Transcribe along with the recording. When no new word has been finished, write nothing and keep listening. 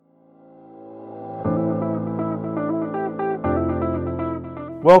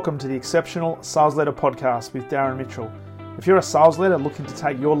Welcome to the Exceptional Sales Leader Podcast with Darren Mitchell. If you're a sales leader looking to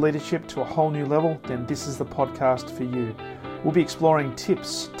take your leadership to a whole new level, then this is the podcast for you. We'll be exploring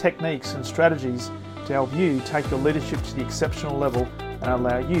tips, techniques, and strategies to help you take your leadership to the exceptional level and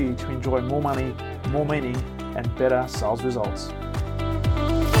allow you to enjoy more money, more meaning, and better sales results.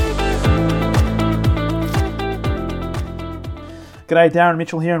 G'day, Darren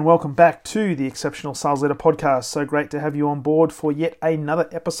Mitchell here, and welcome back to the Exceptional Sales Leader Podcast. So great to have you on board for yet another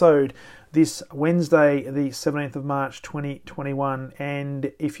episode this Wednesday, the 17th of March, 2021.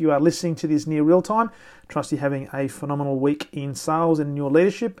 And if you are listening to this near real time, trust you're having a phenomenal week in sales and in your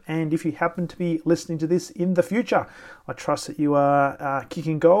leadership. And if you happen to be listening to this in the future, I trust that you are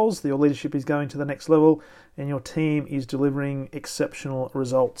kicking goals, that your leadership is going to the next level, and your team is delivering exceptional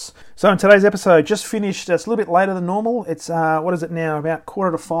results. So in today's episode, just finished, it's a little bit later than normal. It's, what is it now, about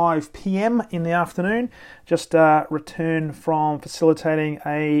 4:45 p.m. in the afternoon. Just returned from facilitating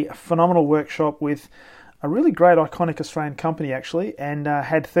a phenomenal workshop with a really great iconic Australian company actually, and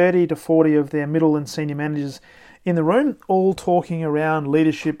had 30 to 40 of their middle and senior managers in the room, all talking around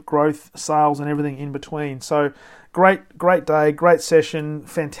leadership, growth, sales, and everything in between. So great day, great session,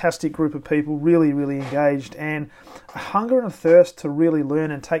 fantastic group of people, really engaged, and a hunger and a thirst to really learn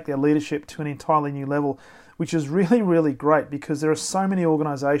and take their leadership to an entirely new level, which is really great because there are so many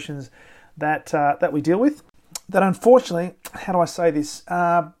organizations that we deal with that unfortunately, how do I say this,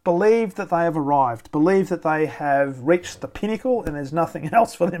 believe that they have arrived, believe that they have reached the pinnacle and there's nothing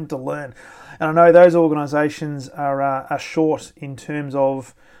else for them to learn. And I know those organizations are short in terms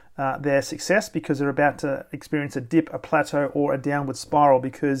of their success because they're about to experience a dip, a plateau, or a downward spiral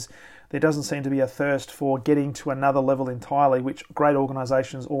because there doesn't seem to be a thirst for getting to another level entirely, which great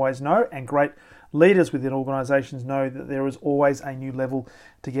organizations always know, and great leaders within organizations know that there is always a new level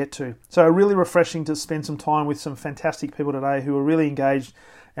to get to. So really refreshing to spend some time with some fantastic people today who are really engaged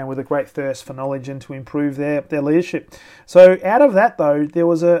and with a great thirst for knowledge and to improve their leadership. So out of that though, it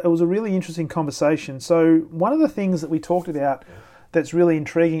was a really interesting conversation. So one of the things that we talked about that's really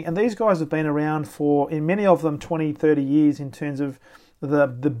intriguing, and these guys have been around for, in many of them, 20, 30 years in terms of the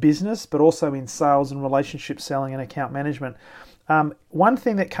business, but also in sales and relationship selling and account management. One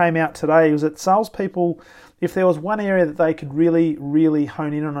thing that came out today was that salespeople, if there was one area that they could really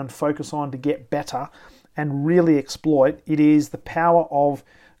hone in on and focus on to get better and really exploit, it is the power of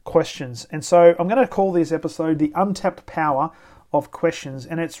questions. And so I'm going to call this episode the Untapped Power of Questions.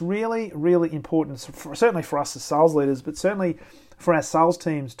 And it's really important, certainly for us as sales leaders, but certainly for our sales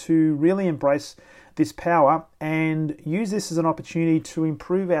teams to really embrace this power and use this as an opportunity to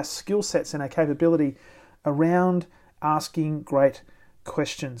improve our skill sets and our capability around asking great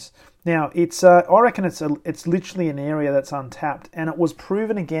questions. Now, it's I reckon it's literally an area that's untapped, and it was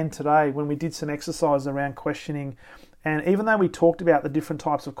proven again today when we did some exercise around questioning. And even though we talked about the different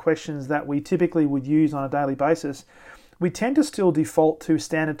types of questions that we typically would use on a daily basis, we tend to still default to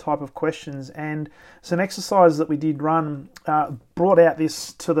standard type of questions, and some exercises that we did run brought out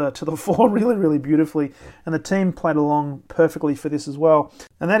this to the fore really beautifully, and the team played along perfectly for this as well.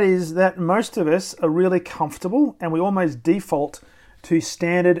 And that is that most of us are really comfortable and we almost default to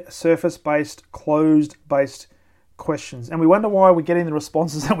standard surface-based, closed-based questions, and we wonder why we're getting the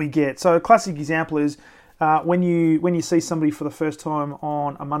responses that we get. So a classic example is when you see somebody for the first time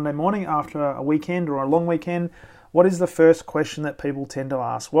on a Monday morning after a weekend or a long weekend. What is the first question that people tend to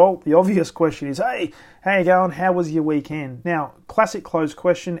ask? Well, the obvious question is, hey, how you going? How was your weekend? Now, classic closed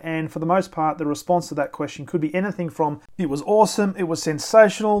question, and for the most part, the response to that question could be anything from, it was awesome, it was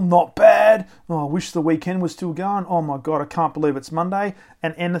sensational, not bad, oh, I wish the weekend was still going, oh my God, I can't believe it's Monday,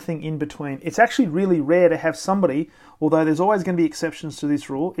 and anything in between. It's actually really rare to have somebody, although there's always going to be exceptions to this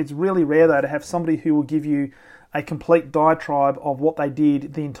rule, it's really rare though to have somebody who will give you a complete diatribe of what they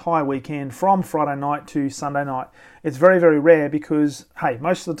did the entire weekend from Friday night to Sunday night. It's very rare because, hey,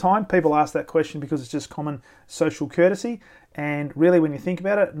 most of the time people ask that question because it's just common social courtesy. And really, when you think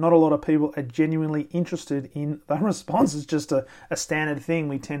about it, not a lot of people are genuinely interested in the response. It's just a standard thing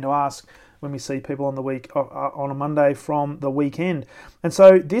we tend to ask when we see people on a Monday from the weekend. And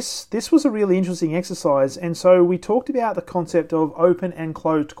so this was a really interesting exercise. And so we talked about the concept of open and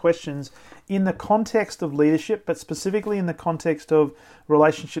closed questions in the context of leadership, but specifically in the context of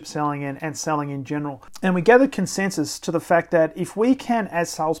relationship selling and selling in general. And we gathered consensus to the fact that if we can, as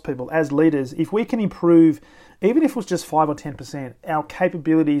salespeople, as leaders, if we can improve, even if it was just 5 or 10%, our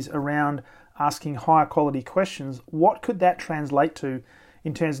capabilities around asking higher quality questions, what could that translate to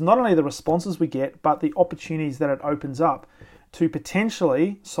in terms of not only the responses we get, but the opportunities that it opens up to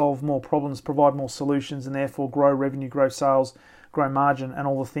potentially solve more problems, provide more solutions, and therefore grow revenue, grow sales, grow margin, and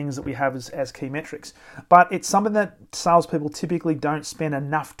all the things that we have as key metrics. But it's something that salespeople typically don't spend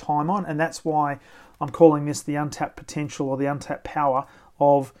enough time on, and that's why I'm calling this the untapped potential or the untapped power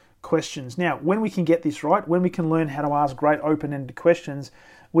of questions. Now, when we can get this right, when we can learn how to ask great open-ended questions,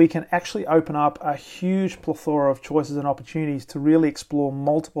 we can actually open up a huge plethora of choices and opportunities to really explore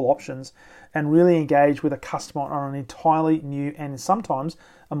multiple options and really engage with a customer on an entirely new and sometimes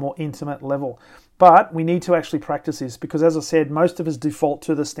a more intimate level. But we need to actually practice this because, as I said, most of us default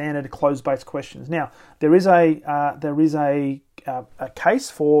to the standard close-based questions. Now, there is a case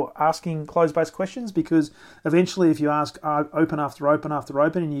for asking close-based questions because eventually if you ask open after open after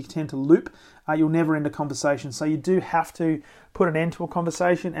open and you tend to loop, you'll never end a conversation. So you do have to put an end to a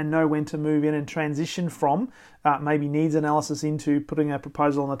conversation and know when to move in and transition from maybe needs analysis into putting a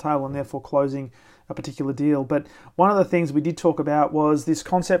proposal on the table and therefore closing a particular deal. But one of the things we did talk about was this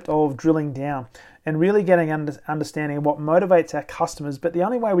concept of drilling down and really getting understanding of what motivates our customers. But the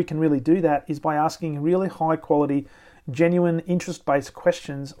only way we can really do that is by asking really high quality, genuine, interest-based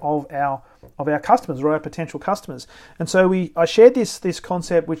questions of our customers or our potential customers. And so I shared this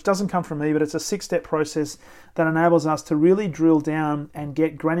concept, which doesn't come from me, but it's a 6-step process that enables us to really drill down and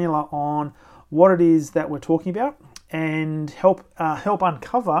get granular on what it is that we're talking about and help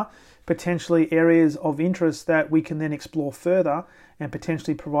uncover potentially areas of interest that we can then explore further and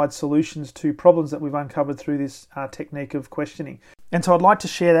potentially provide solutions to problems that we've uncovered through this technique of questioning. And so I'd like to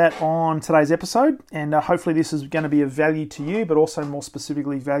share that on today's episode, and hopefully this is going to be of value to you, but also more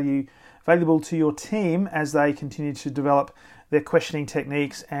specifically valuable to your team as they continue to develop their questioning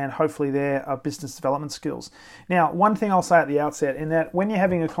techniques and hopefully their business development skills. Now, one thing I'll say at the outset, in that when you're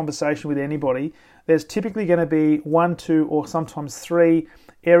having a conversation with anybody, there's typically going to be 1, 2, or sometimes 3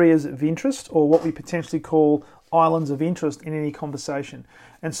 areas of interest, or what we potentially call islands of interest in any conversation.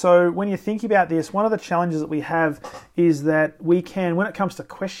 And so when you think about this, one of the challenges that we have is that we can, when it comes to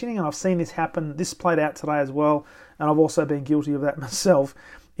questioning, and I've seen this happen, this played out today as well, and I've also been guilty of that myself,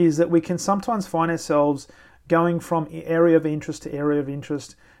 is that we can sometimes find ourselves going from area of interest to area of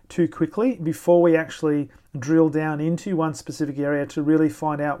interest too quickly before we actually drill down into one specific area to really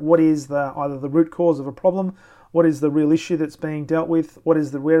find out what is either the root cause of a problem, what is the real issue that's being dealt with, where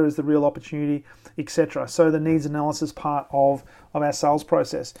is the real opportunity, etc. So the needs analysis part of our sales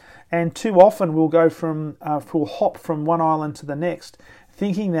process. And too often we'll hop from one island to the next,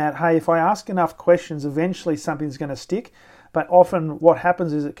 thinking that, hey, if I ask enough questions, eventually something's going to stick. But often what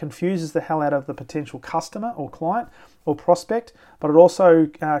happens is it confuses the hell out of the potential customer or client or prospect, but it also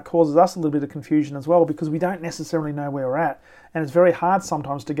causes us a little bit of confusion as well because we don't necessarily know where we're at. And it's very hard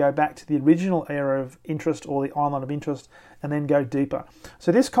sometimes to go back to the original area of interest or the island of interest and then go deeper.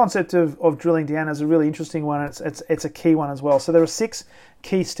 So this concept of drilling down is a really interesting one. It's a key one as well. So there are 6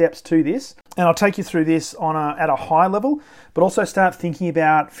 key steps to this, and I'll take you through this at a high level, but also start thinking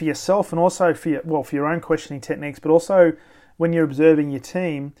about for yourself and also for your own questioning techniques, but also when you're observing your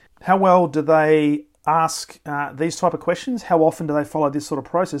team, how well do they ask these type of questions? How often do they follow this sort of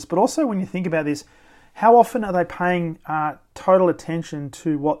process? But also when you think about this, how often are they paying total attention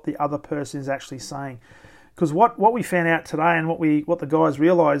to what the other person is actually saying? Because what we found out today and what the guys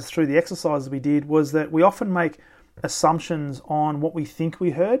realized through the exercises we did was that we often make assumptions on what we think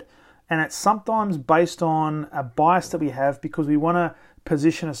we heard, and it's sometimes based on a bias that we have because we want to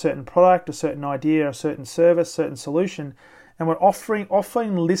position a certain product, a certain idea, a certain service, a certain solution, and we're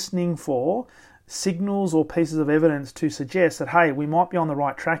often listening for signals or pieces of evidence to suggest that, hey, we might be on the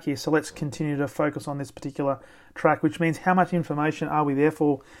right track here, so let's continue to focus on this particular track, which means how much information are we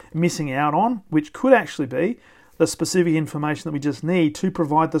therefore missing out on, which could actually be the specific information that we just need to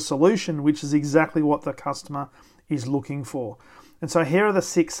provide the solution, which is exactly what the customer is looking for. And so here are the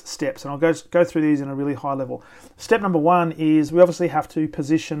 6 steps, and I'll go through these in a really high level. Step number 1 is we obviously have to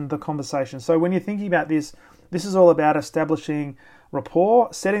position the conversation. So when you're thinking about this is all about establishing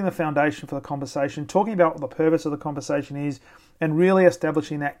rapport, setting the foundation for the conversation, talking about what the purpose of the conversation is, and really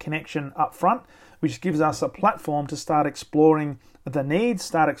establishing that connection up front, which gives us a platform to start exploring the needs,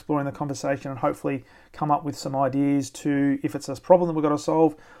 start exploring the conversation, and hopefully come up with some ideas to, if it's a problem that we've got to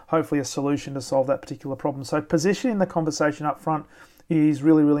solve, hopefully a solution to solve that particular problem. So positioning the conversation up front is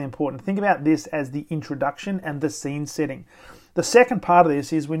really, really important. Think about this as the introduction and the scene setting. The second part of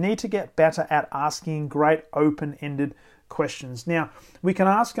this is we need to get better at asking great open-ended questions. Now, we can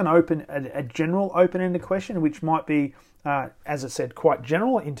ask a general open-ended question, which might be, as I said, quite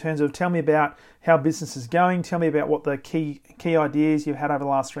general in terms of tell me about how business is going, tell me about what the key ideas you've had over the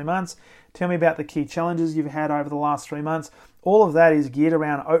last 3 months, tell me about the key challenges you've had over the last 3 months. All of that is geared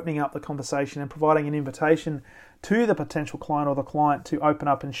around opening up the conversation and providing an invitation to the potential client or the client to open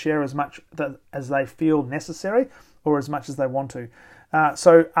up and share as much as they feel necessary or as much as they want to.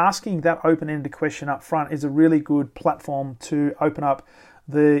 So asking that open-ended question up front is a really good platform to open up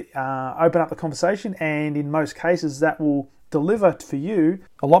the conversation, and in most cases that will deliver for you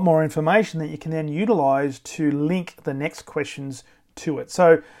a lot more information that you can then utilize to link the next questions to it.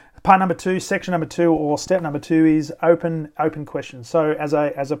 So part number 2, section number 2, or step number 2 is open questions. So as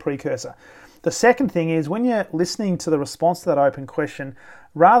a precursor. The second thing is when you're listening to the response to that open question,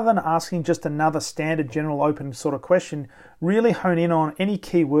 rather than asking just another standard general open sort of question, really hone in on any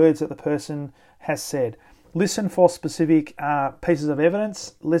key words that the person has said. Listen for specific pieces of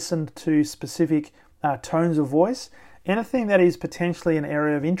evidence, listen to specific tones of voice, anything that is potentially an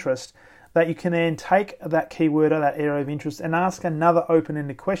area of interest that you can then take that keyword or that area of interest and ask another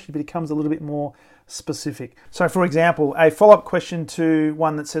open-ended question, but it becomes a little bit more specific. So for example, a follow-up question to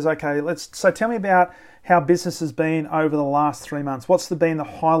one that says, okay, tell me about how business has been over the last 3 months. What's been the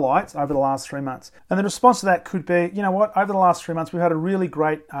highlights over the last 3 months? And the response to that could be, you know what, over the last 3 months, we've had a really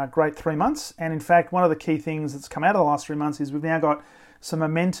great 3 months. And in fact, one of the key things that's come out of the last 3 months is we've now got some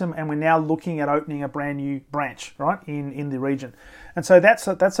momentum, and we're now looking at opening a brand new branch, right, in the region. And so that's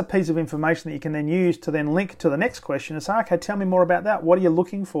a piece of information that you can then use to then link to the next question and say, okay, tell me more about that. What are you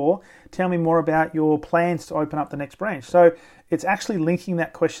looking for? Tell me more about your plans to open up the next branch. So it's actually linking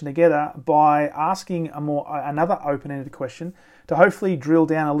that question together by asking another open-ended question to hopefully drill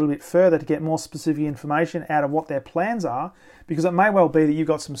down a little bit further to get more specific information out of what their plans are, because it may well be that you've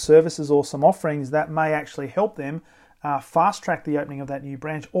got some services or some offerings that may actually help them fast track the opening of that new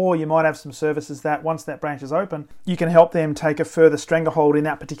branch, or you might have some services that once that branch is open, you can help them take a further stranglehold in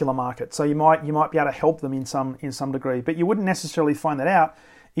that particular market. So you might be able to help them in some degree, but you wouldn't necessarily find that out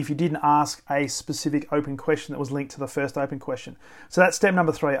if you didn't ask a specific open question that was linked to the first open question. So that's step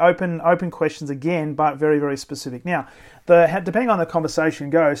number 3, open questions again, but very, very specific. Now, depending on the conversation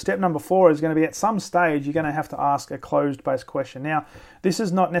goes, step number 4 is going to be at some stage you're going to have to ask a closed-based question. Now, this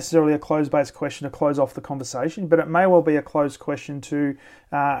is not necessarily a closed-based question to close off the conversation, but it may well be a closed question to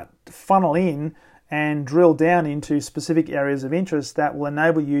funnel in and drill down into specific areas of interest that will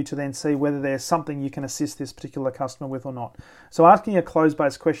enable you to then see whether there's something you can assist this particular customer with or not. So asking a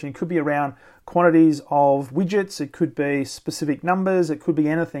closed-based question, it could be around quantities of widgets, it could be specific numbers, it could be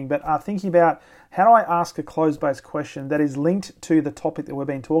anything, but thinking about how do I ask a closed-based question that is linked to the topic that we've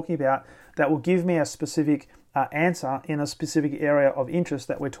been talking about that will give me a specific answer in a specific area of interest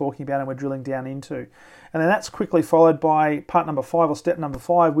that we're talking about and we're drilling down into. And then that's quickly followed by part number 5, or step number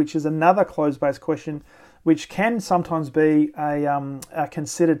 5, which is another closed-based question, which can sometimes be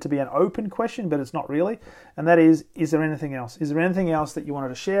considered to be an open question, but it's not really. And that is there anything else? Is there anything else that you wanted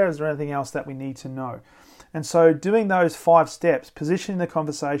to share? Is there anything else that we need to know? And so doing those 5 steps, positioning the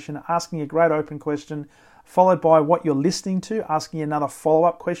conversation, asking a great open question, followed by what you're listening to, asking another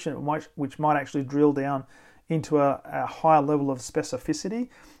follow-up question, which might actually drill down into a higher level of specificity,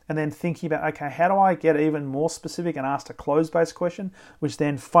 and then thinking about, okay, how do I get even more specific and ask a closed-based question, which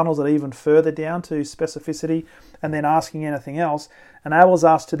then funnels it even further down to specificity, and then asking anything else, enables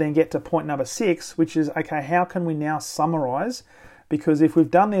us to then get to point number 6, which is, okay, how can we now summarize? Because if we've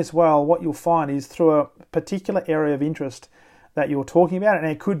done this well, what you'll find is through a particular area of interest that you're talking about, and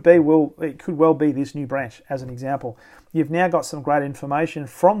it could well be this new branch as an example, you've now got some great information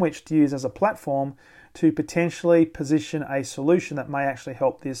from which to use as a platform to potentially position a solution that may actually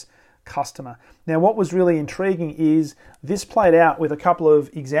help this customer. Now, what was really intriguing is this played out with a couple of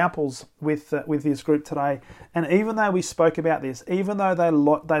examples with this group today, and even though we spoke about this, even though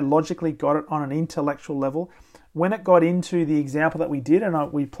they logically got it on an intellectual level, when it got into the example that we did,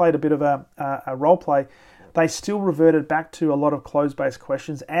 and we played a bit of a role play, they still reverted back to a lot of closed-based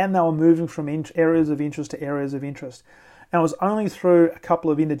questions, and they were moving from areas of interest to areas of interest. And it was only through a couple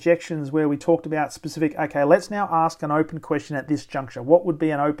of interjections where we talked about specific, okay, let's now ask an open question at this juncture. What would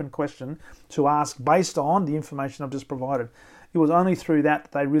be an open question to ask based on the information I've just provided? It was only through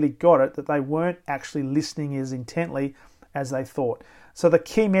that they really got it, that they weren't actually listening as intently as they thought. So the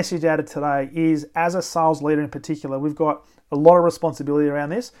key message out of today is, as a sales leader in particular, we've got a lot of responsibility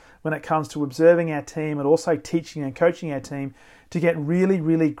around this when it comes to observing our team and also teaching and coaching our team to get really,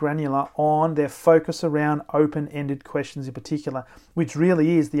 really granular on their focus around open-ended questions in particular, which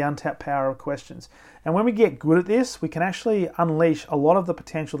really is the untapped power of questions. And when we get good at this, we can actually unleash a lot of the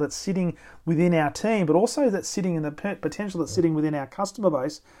potential that's sitting within our team, but also that's sitting in the potential that's sitting within our customer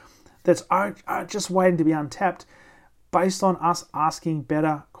base that's just waiting to be untapped based on us asking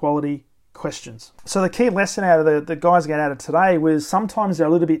better quality questions. So the key lesson out of the guys get out of today was sometimes they're a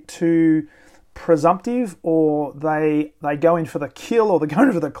little bit too presumptive, or they go in for the kill, or they go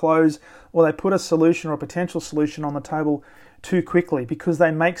in for the close, or they put a solution or a potential solution on the table too quickly because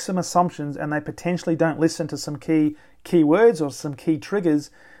they make some assumptions and they potentially don't listen to some key words or some key triggers.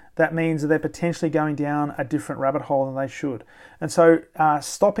 That means that they're potentially going down a different rabbit hole than they should. And so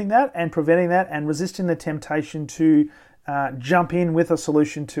stopping that and preventing that and resisting the temptation to jump in with a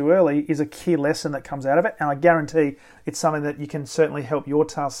solution too early is a key lesson that comes out of it. And I guarantee it's something that you can certainly help your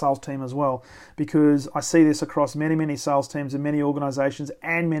sales team as well, because I see this across many sales teams and many organizations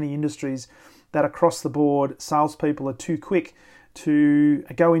and many industries that across the board, salespeople are too quick to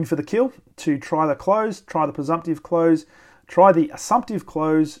go in for the kill, to try the close, try the presumptive close, try the assumptive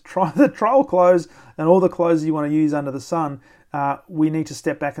close, try the trial close, and all the closes you want to use under the sun. We need to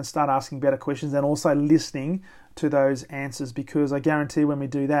step back and start asking better questions and also listening to those answers, because I guarantee when we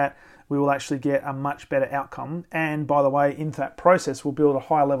do that, we will actually get a much better outcome. And by the way, in that process, we'll build a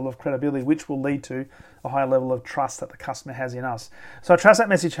higher level of credibility, which will lead to a higher level of trust that the customer has in us. So I trust that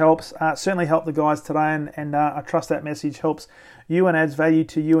message helps. Certainly helped the guys today, and I trust that message helps you and adds value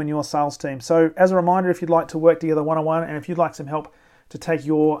to you and your sales team. So as a reminder, if you'd like to work together one-on-one, and if you'd like some help to take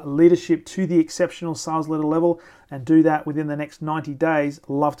your leadership to the exceptional sales leader level and do that within the next 90 days,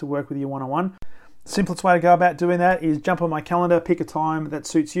 love to work with you one-on-one. Simplest way to go about doing that is jump on my calendar, pick a time that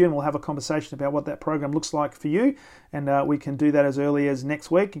suits you, and we'll have a conversation about what that program looks like for you. And we can do that as early as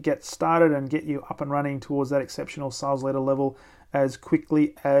next week, get started and get you up and running towards that exceptional sales leader level as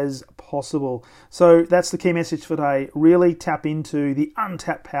quickly as possible. So that's the key message for today. Really tap into the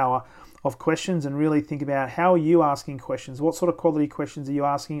untapped power of questions and really think about how are you asking questions? What sort of quality questions are you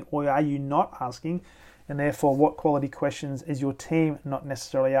asking, or are you not asking? And therefore, what quality questions is your team not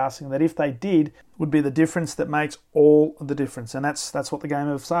necessarily asking that, if they did, would be the difference that makes all the difference? And that's what the game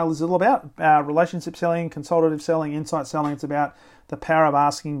of sales is all about. Relationship selling, consultative selling, insight selling. It's about the power of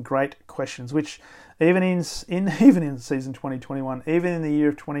asking great questions, which even in season 2021, even in the year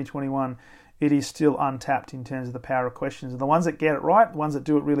of 2021, it is still untapped in terms of the power of questions. And the ones that get it right, the ones that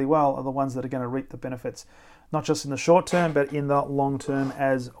do it really well, are the ones that are going to reap the benefits, not just in the short term, but in the long term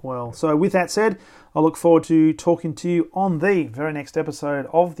as well. So with that said, I look forward to talking to you on the very next episode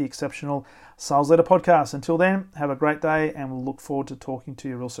of the Exceptional Sales Leader Podcast. Until then, have a great day, and we'll look forward to talking to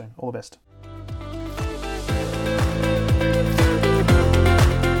you real soon. All the best.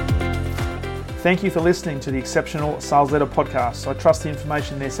 Thank you for listening to the Exceptional Sales Leader Podcast. I trust the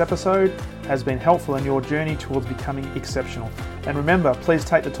information in this episode has been helpful in your journey towards becoming exceptional. And remember, please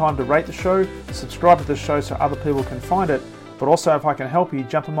take the time to rate the show, subscribe to the show so other people can find it. But also, if I can help you,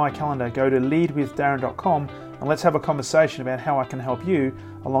 jump on my calendar, go to leadwithdarren.com, and let's have a conversation about how I can help you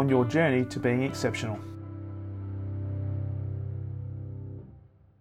along your journey to being exceptional.